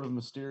some sort of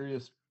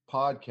mysterious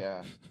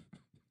podcast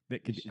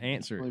that could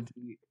answer it,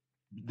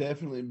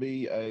 definitely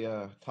be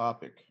a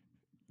topic.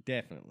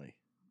 Definitely.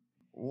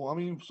 Well, I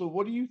mean, so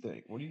what do you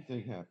think? What do you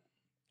think happened?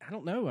 I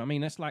don't know. I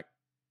mean, that's like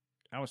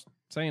I was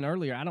saying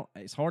earlier.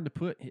 It's hard to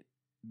put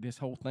this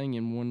whole thing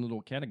in one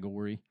little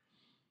category.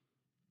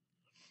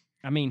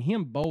 I mean,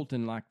 him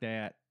bolting like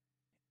that,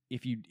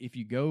 if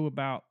you go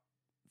about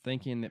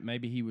thinking that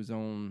maybe he was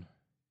on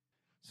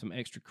some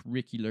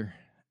extracurricular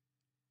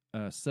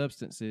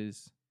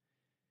substances,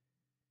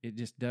 it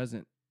just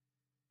doesn't.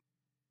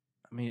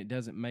 I mean, it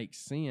doesn't make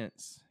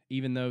sense.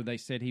 Even though they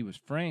said he was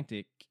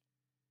frantic,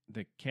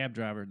 the cab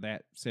driver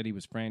that said he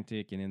was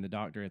frantic, and then the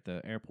doctor at the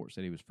airport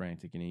said he was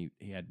frantic, and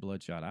he had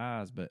bloodshot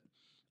eyes. But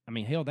I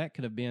mean, hell, that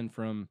could have been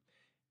from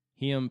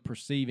him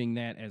perceiving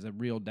that as a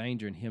real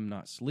danger and him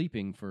not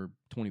sleeping for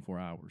 24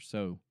 hours.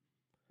 So,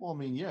 well, I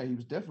mean, yeah, he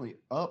was definitely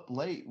up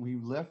late. He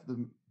left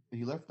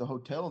the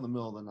hotel in the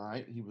middle of the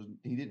night.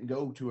 He didn't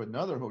go to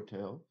another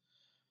hotel.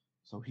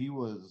 So he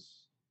was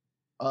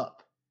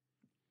up.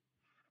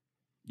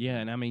 Yeah,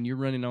 and I mean, you're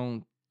running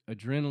on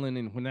adrenaline,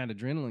 and when that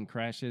adrenaline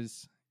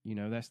crashes,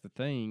 that's the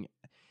thing.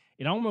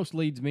 It almost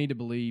leads me to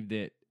believe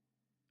that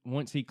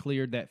once he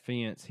cleared that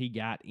fence, he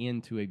got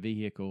into a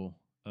vehicle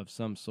of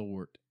some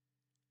sort,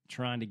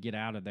 trying to get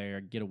out of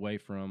there, get away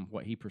from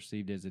what he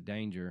perceived as a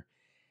danger,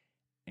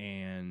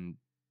 and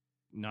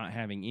not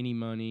having any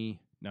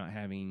money, not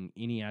having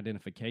any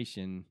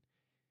identification.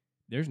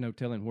 There's no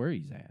telling where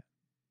he's at.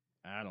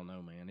 I don't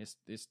know, man.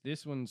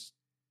 This one's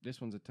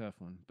a tough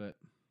one, but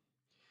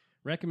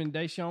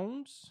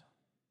recommendations.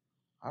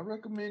 I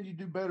recommend you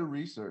do better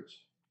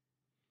research.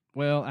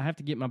 Well, I have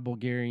to get my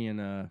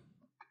Bulgarian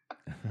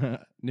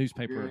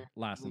newspaper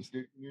license.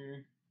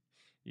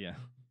 Yeah.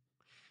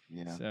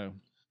 So,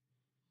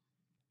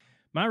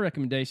 my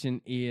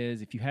recommendation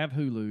is, if you have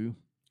Hulu,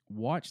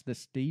 watch the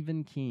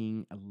Stephen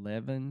King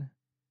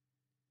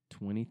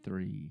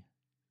 11/23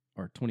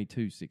 or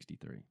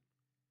 22/63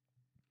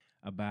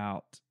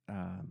 about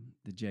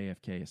the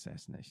JFK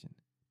assassination.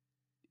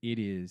 It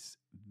is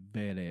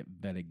very,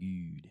 very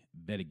good.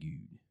 Very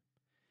good.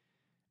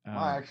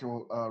 My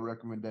actual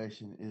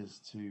recommendation is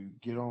to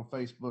get on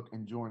Facebook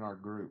and join our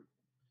group.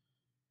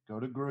 Go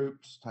to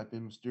groups, type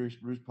in Mysterious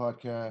Brews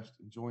Podcast,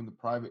 and join the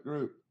private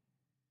group.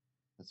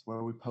 That's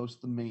where we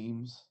post the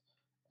memes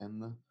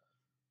and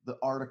the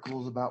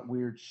articles about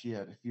weird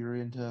shit. If you're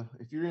into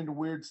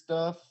weird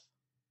stuff,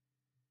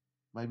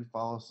 maybe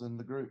follow us in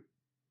the group.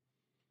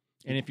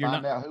 And if you're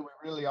find out who we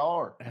really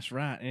are. That's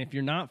right. And if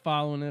you're not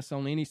following us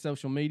on any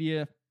social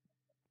media,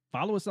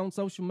 follow us on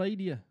social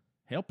media.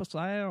 Help us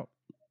out.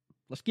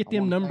 Let's get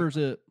them numbers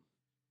up.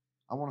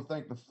 I want to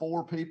thank the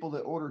 4 people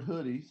that ordered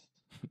hoodies.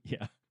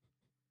 Yeah.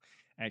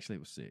 Actually, it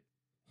was 6.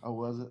 Oh,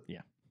 was it?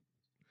 Yeah.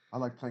 I'd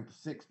like to thank the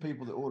 6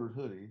 people that ordered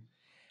hoodies.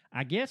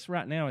 I guess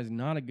right now is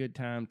not a good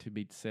time to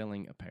be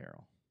selling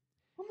apparel.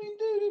 I mean,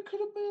 dude, it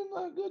could have been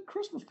a good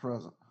Christmas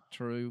present.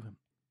 True.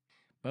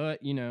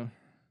 But,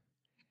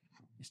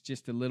 it's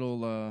just a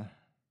little,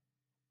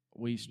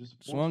 we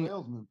swung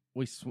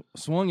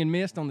and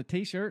missed on the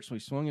T-shirts. We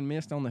swung and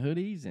missed on the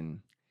hoodies.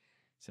 And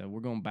so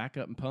we're going to back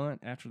up and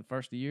punt after the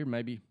first of the year.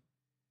 Maybe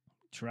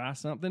try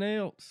something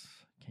else.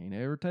 Can't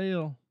ever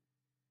tell.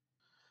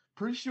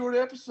 Pretty short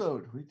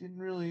episode. We didn't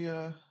really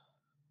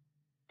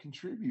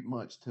contribute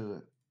much to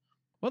it.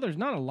 Well, there's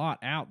not a lot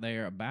out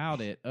there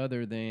about it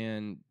other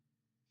than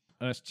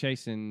us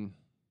chasing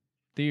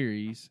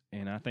theories,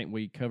 and I think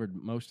we covered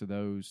most of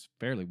those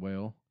fairly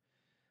well.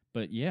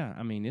 But yeah,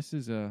 I mean, this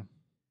is a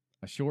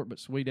short but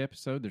sweet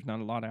episode. There's not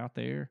a lot out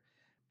there.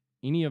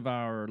 Any of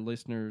our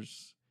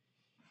listeners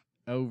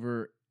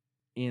over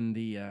in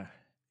the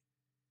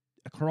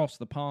across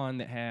the pond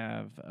that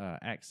have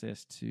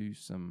access to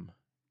some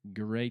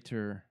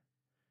greater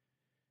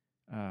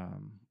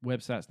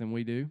websites than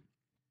we do,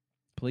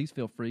 please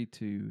feel free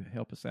to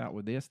help us out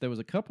with this. There was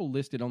a couple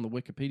listed on the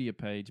Wikipedia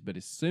page, but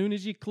as soon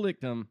as you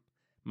clicked them,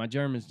 my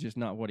German's just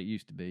not what it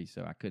used to be,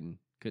 so I couldn't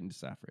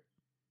decipher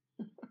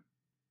it.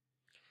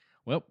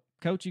 Well,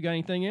 Coach, you got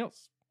anything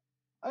else?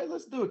 Hey,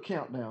 let's do a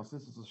countdown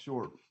since it's a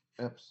short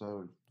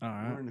episode. All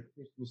right. We're in the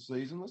Christmas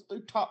season. Let's do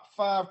top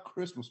 5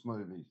 Christmas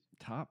movies.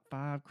 Top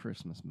 5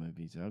 Christmas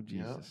movies. Oh,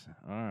 Jesus. Yep.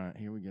 All right,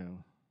 here we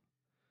go.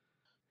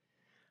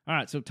 All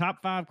right, so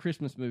top 5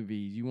 Christmas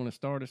movies. You want to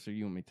start us or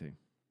you want me to?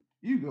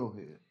 You go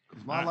ahead.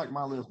 I like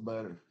my list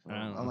better. So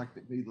I like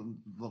to be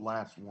the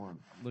last one.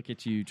 Look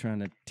at you trying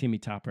to Timmy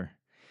Topper.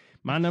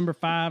 My number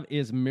 5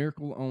 is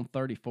Miracle on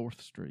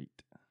 34th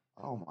Street.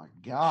 Oh, my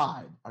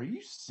God. Are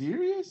you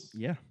serious?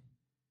 Yeah.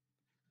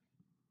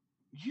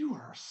 You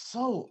are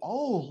so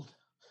old.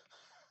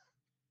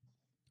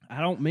 I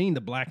don't mean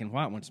the black and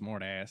white one,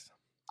 smart ass.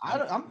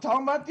 I'm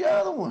talking about the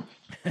other one.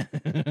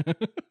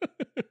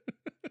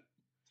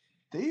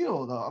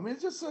 Deal, though. I mean,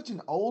 it's just such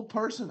an old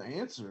person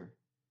answer.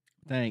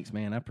 Thanks,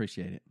 man. I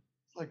appreciate it.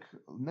 It's like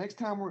next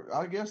time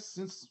I guess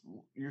since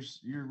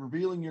you're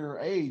revealing your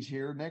age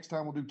here, next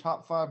time we'll do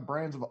top 5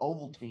 brands of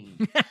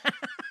Ovaltine.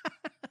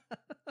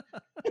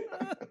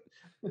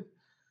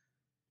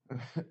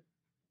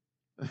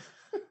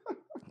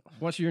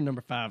 What's your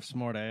number 5,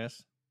 smart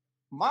ass?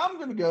 I'm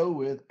going to go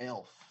with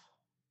Elf.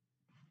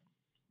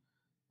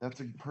 That's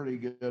a pretty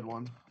good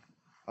one.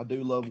 I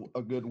do love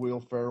a good Will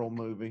Ferrell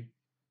movie.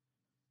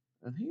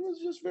 And he was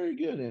just very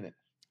good in it.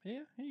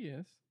 Yeah, he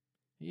is.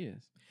 He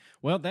is.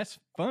 Well, that's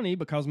funny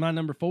because my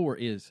number 4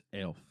 is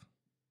Elf.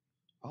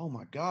 Oh,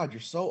 my God.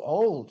 You're so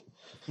old.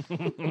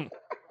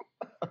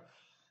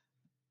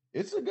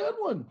 It's a good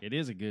one. It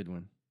is a good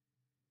one.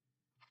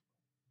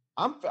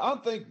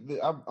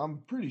 I'm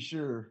pretty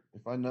sure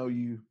if I know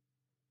you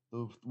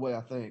the way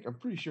I think, I'm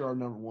pretty sure our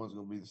number 1 is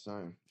going to be the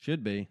same.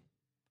 Should be.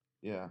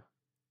 Yeah.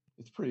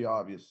 It's pretty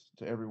obvious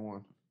to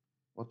everyone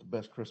what the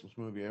best Christmas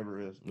movie ever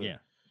is. But, yeah.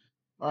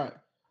 All right.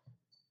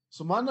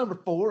 So my number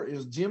 4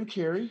 is Jim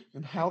Carrey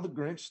and How the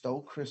Grinch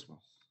Stole Christmas.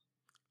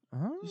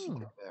 Oh. You should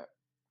like that.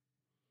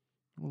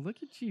 Well, look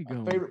at you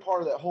going. My favorite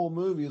part of that whole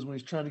movie is when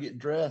he's trying to get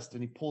dressed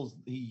and he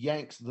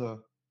yanks the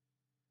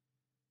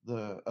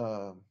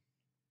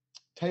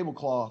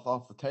tablecloth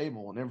off the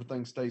table and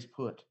everything stays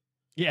put.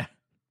 Yeah.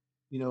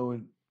 You know,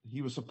 and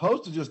he was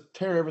supposed to just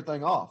tear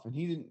everything off, and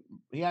he didn't.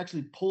 He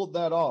actually pulled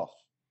that off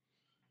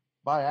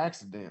by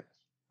accident.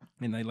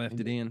 And they left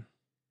it in.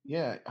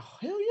 Yeah, oh,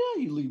 hell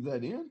yeah, you leave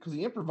that in because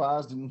he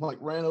improvised and like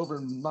ran over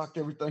and knocked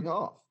everything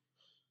off.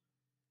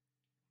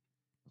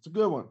 It's a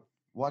good one.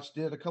 Watched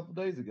it a couple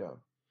days ago.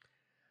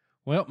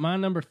 Well, my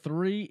number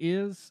 3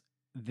 is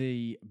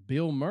the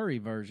Bill Murray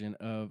version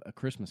of A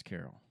Christmas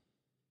Carol.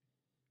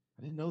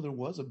 I didn't know there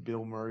was a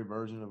Bill Murray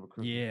version of A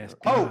Christmas Yes,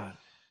 Carol. God.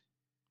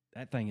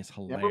 That thing is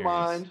hilarious. Never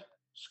mind.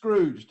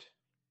 Scrooged.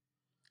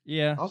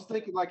 Yeah. I was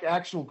thinking like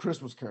actual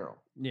Christmas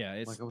Carol. Yeah,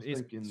 it's, Like I was it's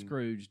thinking-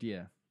 Scrooged,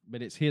 yeah.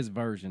 But it's his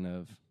version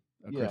of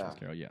A Christmas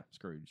Carol, yeah,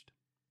 Scrooged.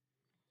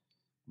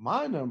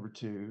 My number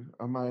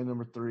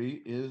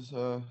 3 is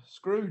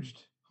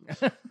Scrooged.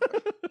 I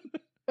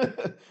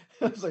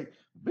was like,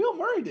 Bill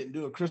Murray didn't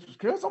do A Christmas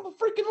Carol. It's on the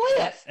freaking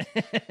list.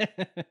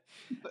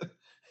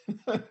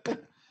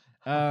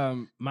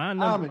 My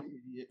number, I'm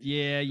an idiot.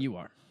 yeah, you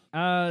are.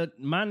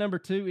 My number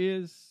 2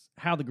 is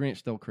How the Grinch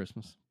Stole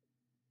Christmas.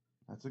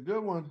 That's a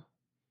good one.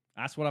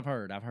 That's what I've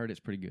heard. I've heard it's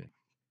pretty good.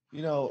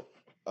 You know,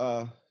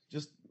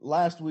 just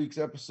last week's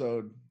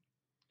episode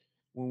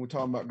when we're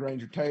talking about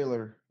Granger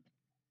Taylor.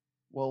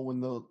 Well,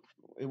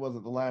 it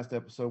wasn't the last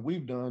episode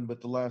we've done,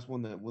 but the last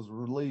one that was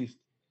released.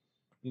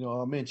 You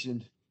know, I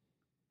mentioned,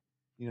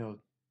 you know,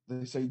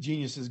 they say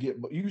you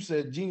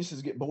said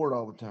geniuses get bored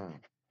all the time.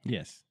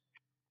 Yes.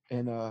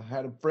 And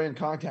had a friend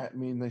contact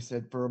me and they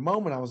said, for a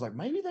moment, I was like,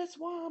 maybe that's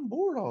why I'm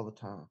bored all the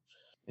time.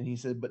 And he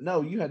said, but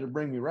no, you had to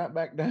bring me right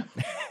back down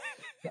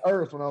to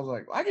earth when I was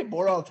like, I get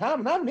bored all the time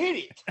and I'm an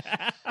idiot.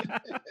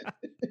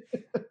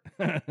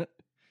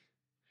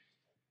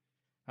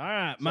 All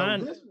right. So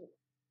Mine, this-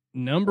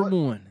 number what?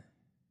 1.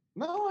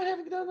 No, I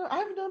haven't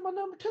done my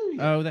number 2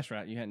 yet. Oh, that's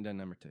right. You hadn't done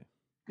number 2.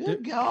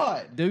 Good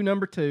God. Do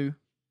number 2.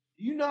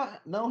 You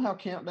not know how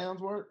countdowns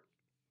work?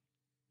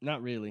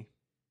 Not really.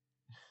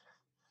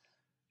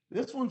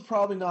 This one's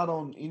probably not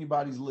on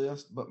anybody's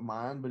list but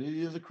mine, but it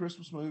is a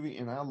Christmas movie,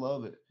 and I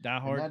love it. Die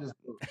And Hard. that is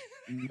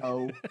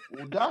no.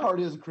 Well, Die Hard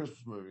is a Christmas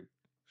movie.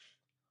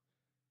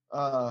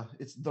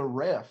 It's The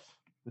Ref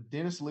with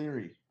Dennis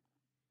Leary,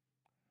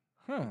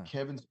 Huh.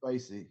 Kevin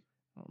Spacey.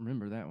 I don't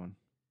remember that one.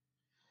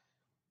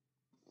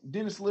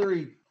 Dennis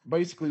Leary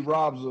basically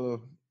robs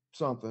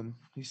something.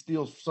 He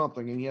steals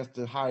something, and he has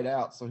to hide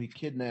out. So he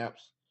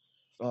kidnaps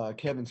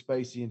Kevin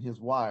Spacey and his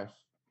wife,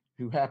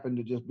 who happen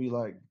to just be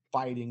like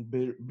fighting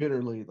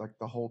bitterly like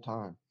the whole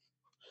time.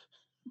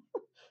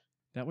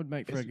 That would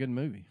make for a good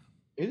movie.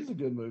 It is a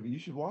good movie. You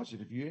should watch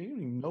it if you don't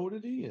even know what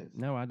it is.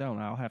 No, I don't.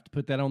 I'll have to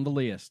put that on the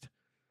list.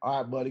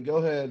 All right, buddy, go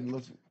ahead and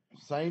let's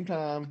same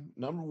time.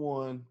 Number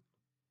 1.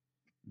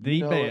 The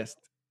You know it. best.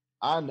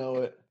 I know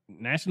it.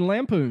 National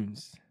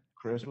Lampoon's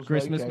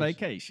Christmas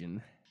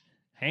Vacation.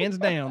 Hands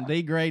down,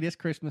 the greatest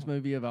Christmas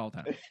movie of all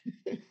time.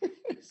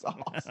 It's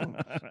awesome.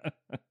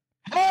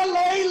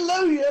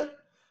 Hallelujah.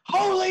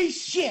 Holy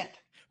shit.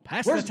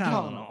 Pass Where's the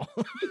Tylenol.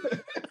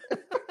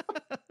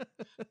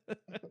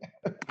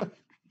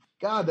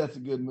 God, that's a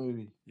good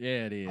movie.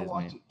 Yeah, it is, I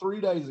watched man. it 3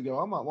 days ago.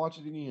 I might watch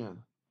it again.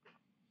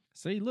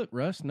 See, look,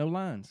 Russ, no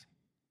lines.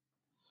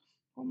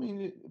 I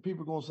mean,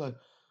 people are going to say,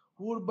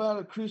 what about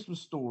A Christmas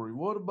Story?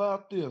 What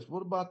about this?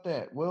 What about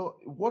that? Well,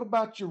 what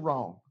about you're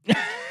wrong?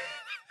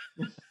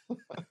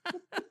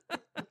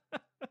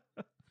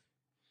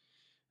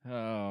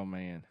 Oh,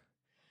 man.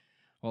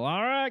 Well,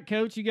 all right,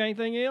 Coach. You got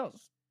anything else?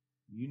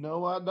 You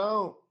know I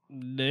don't.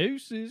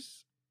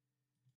 Deuces.